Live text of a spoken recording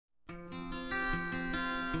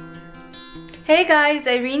Hey guys,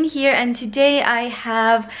 Irene here, and today I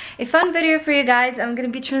have a fun video for you guys. I'm gonna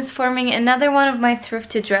be transforming another one of my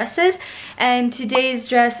thrifted dresses, and today's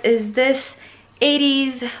dress is this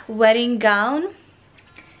 80s wedding gown.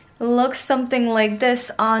 It looks something like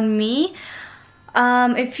this on me.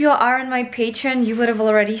 If you are on my Patreon, you would have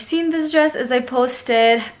already seen this dress, as I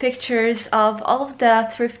posted pictures of all of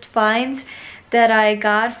the thrift finds that I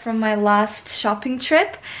got from my last shopping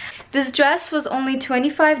trip. This dress was only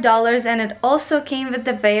 $25 and it also came with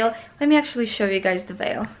the veil. Let me actually show you guys the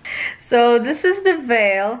veil. So this is the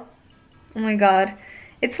veil. Oh my god.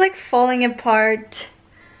 It's like falling apart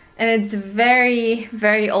and it's very,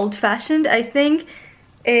 very old-fashioned. I think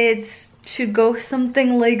it should go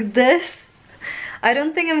something like this. I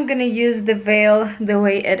don't think I'm gonna use the veil the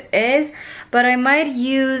way it is, but I might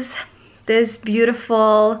use this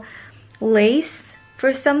beautiful lace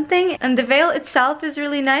for something. And the veil itself is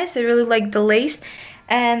really nice. I really like the lace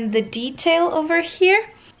and the detail over here.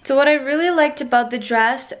 So what I really liked about the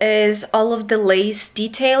dress is all of the lace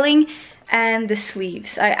detailing and the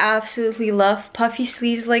sleeves. I absolutely love puffy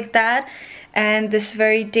sleeves like that, and this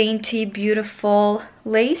very dainty, beautiful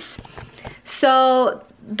lace. So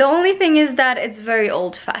the only thing is that it's very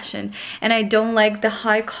old-fashioned and I don't like the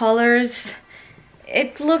high collars.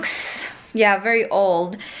 It looks, yeah, very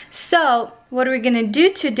old. So what we're gonna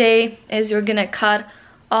do today is we're gonna cut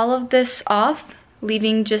all of this off,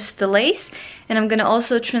 leaving just the lace, and I'm gonna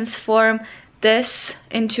also transform this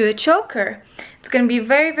into a choker. It's gonna be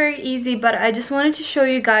very, very easy, but I just wanted to show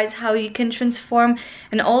you guys how you can transform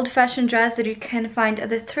an old-fashioned dress that you can find at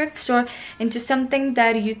the thrift store into something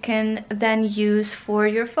that you can then use for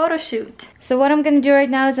your photo shoot. So what I'm gonna do right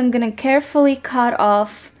now is I'm gonna carefully cut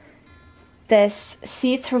off this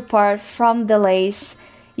see-through part from the lace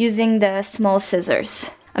using the small scissors.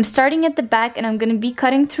 I'm starting at the back and I'm going to be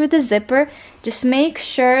cutting through the zipper. Just make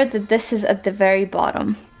sure that this is at the very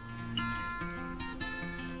bottom.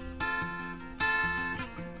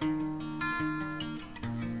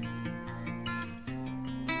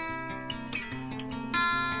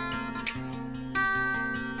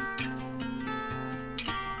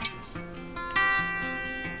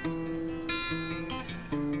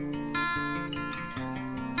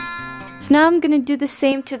 So now I'm gonna do the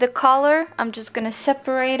same to the collar. I'm just gonna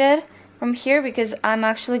separate it from here because I'm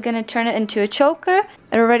actually gonna turn it into a choker.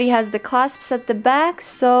 It already has the clasps at the back,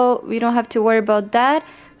 so we don't have to worry about that.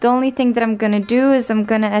 The only thing that I'm gonna do is I'm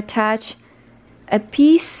gonna attach a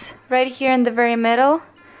piece right here in the very middle.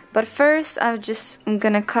 But first I'm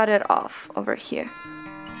gonna cut it off over here.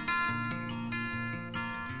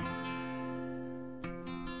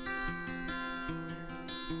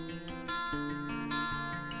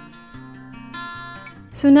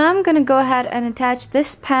 So now I'm gonna go ahead and attach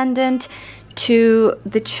this pendant to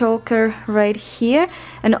the choker right here,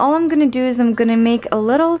 and all I'm gonna do is I'm gonna make a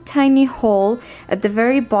little tiny hole at the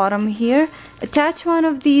very bottom here, attach one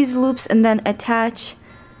of these loops, and then attach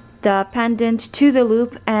the pendant to the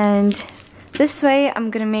loop, and this way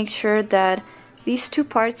I'm gonna make sure that these two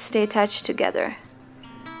parts stay attached together.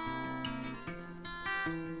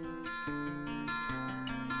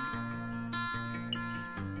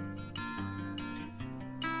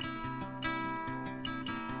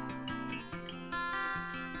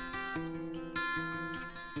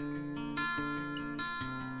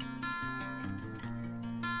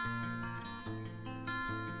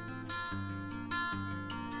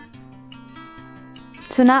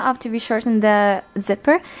 So now after we shorten the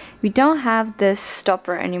zipper, we don't have this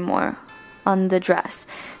stopper anymore on the dress.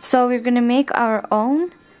 So we're gonna make our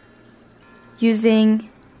own using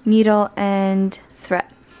needle and thread.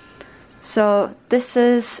 So this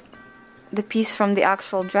is the piece from the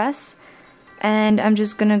actual dress, and I'm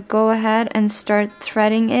just gonna go ahead and start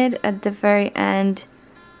threading it at the very end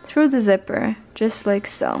through the zipper, just like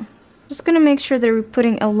so. Just gonna make sure that we're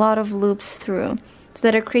putting a lot of loops through, so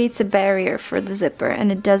that it creates a barrier for the zipper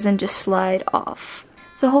and it doesn't just slide off.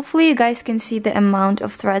 So hopefully you guys can see the amount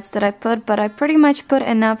of threads that I put, but I pretty much put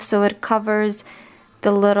enough so it covers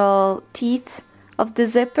the little teeth of the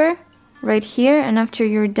zipper right here. And after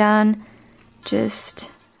you're done, just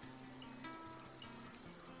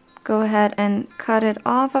go ahead and cut it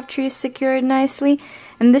off after you secure it nicely,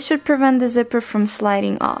 and this should prevent the zipper from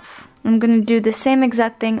sliding off. I'm gonna do the same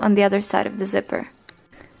exact thing on the other side of the zipper.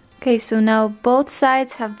 Okay, so now both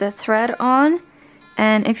sides have the thread on,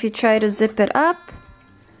 and if you try to zip it up,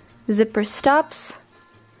 the zipper stops,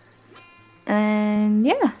 and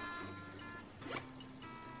yeah.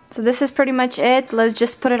 So this is pretty much it. Let's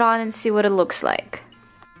just put it on and see what it looks like.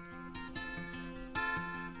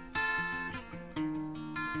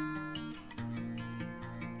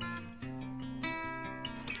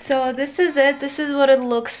 So this is it. This is what it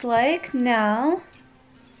looks like now.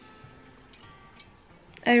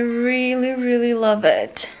 I really love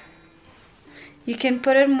it. You can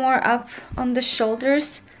put it more up on the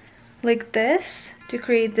shoulders like this to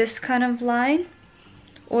create this kind of line,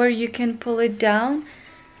 or you can pull it down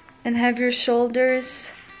and have your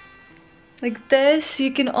shoulders like this.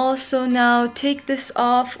 You can also now take this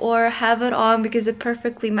off or have it on because it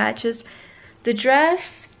perfectly matches the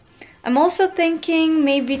dress. I'm also thinking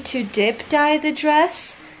maybe to dip dye the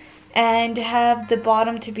dress and have the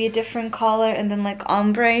bottom to be a different color and then like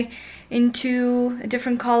ombre into a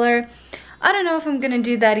different color. I don't know if I'm gonna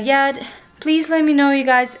do that yet. Please let me know, you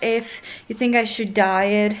guys, if you think I should dye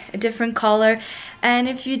it a different color, and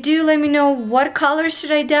if you do, let me know what color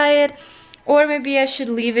should I dye it, or maybe I should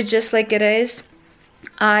leave it just like it is.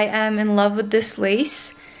 I am in love with this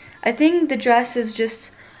lace. I think the dress is just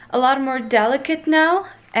a lot more delicate now,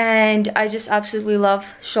 and I just absolutely love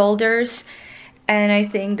shoulders, and I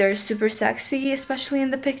think they're super sexy, especially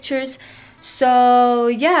in the pictures. So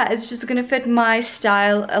yeah, it's just gonna fit my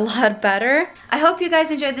style a lot better. I hope you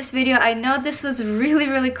guys enjoyed this video. I know this was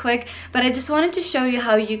really quick, but I just wanted to show you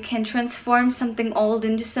how you can transform something old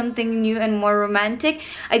into something new and more romantic.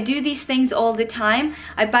 I do these things all the time.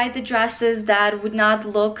 I buy the dresses that would not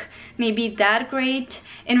look maybe that great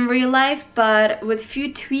in real life, but with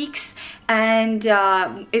few tweaks, and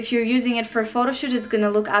if you're using it for a photo shoot, it's gonna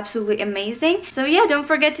look absolutely amazing. So yeah, don't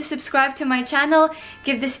forget to subscribe to my channel,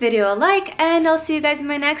 give this video a like, and I'll see you guys in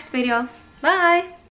my next video. Bye!